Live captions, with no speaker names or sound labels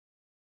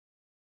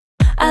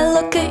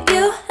look at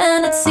you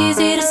and it's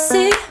easy to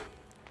see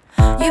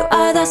you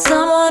are that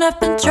someone I've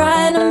been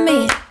trying to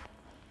meet.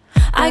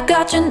 I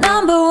got your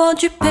number,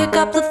 won't you pick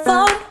up the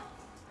phone?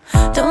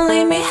 Don't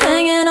leave me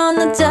hanging on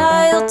the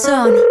dial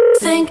tone.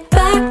 Think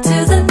back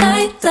to the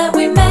night that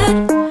we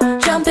met,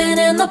 jumping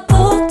in the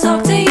pool,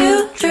 talk to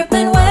you,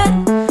 dripping wet.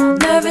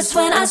 Nervous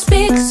when I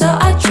speak, so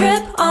I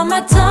trip on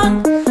my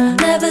tongue.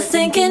 Never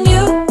thinking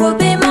you would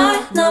be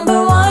my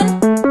number one.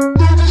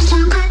 Nervous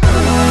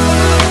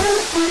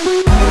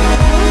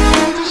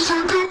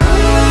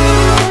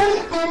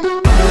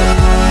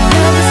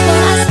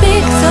when I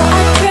speak, so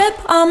I trip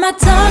on my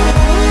tongue.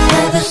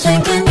 Never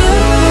thinking you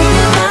would be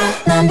my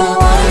number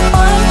one.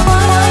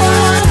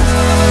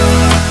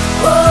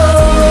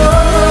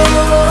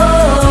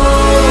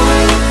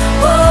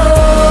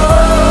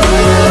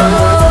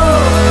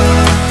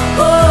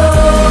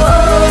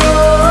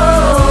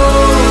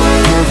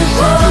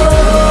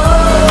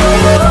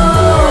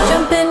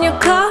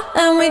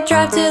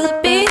 Drive to the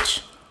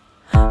beach.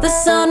 The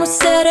sun was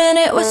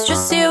setting, it was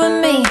just you and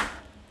me.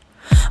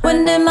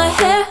 Wind in my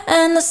hair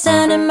and the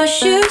sand in my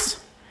shoes.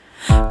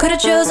 Could've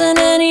chosen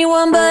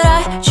anyone, but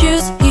I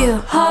choose you.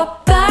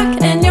 Hop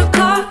back in your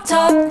car,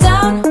 top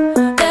down.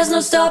 There's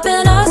no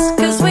stopping us,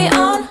 cause we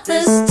own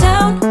this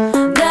town.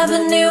 Never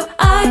knew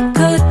I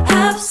could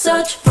have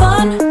such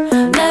fun.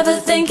 Never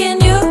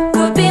thinking you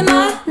would be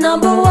my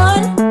number one.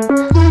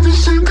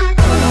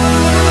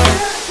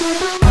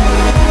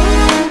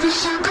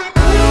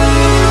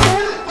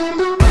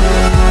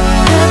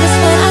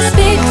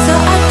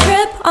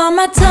 On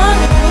my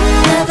tongue,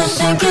 never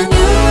thinking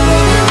you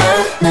would be my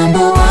number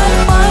one.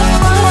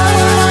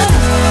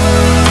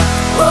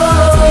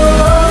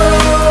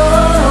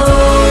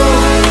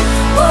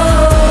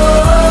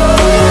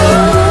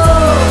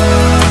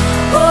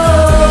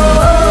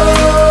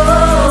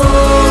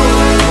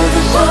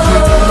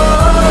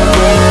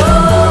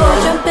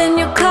 Jump in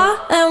your car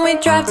and we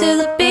drive to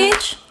the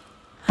beach.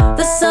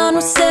 The sun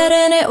was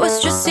setting, it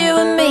was just you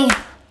and me.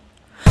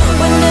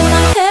 Wind in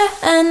my hair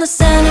and the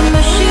sand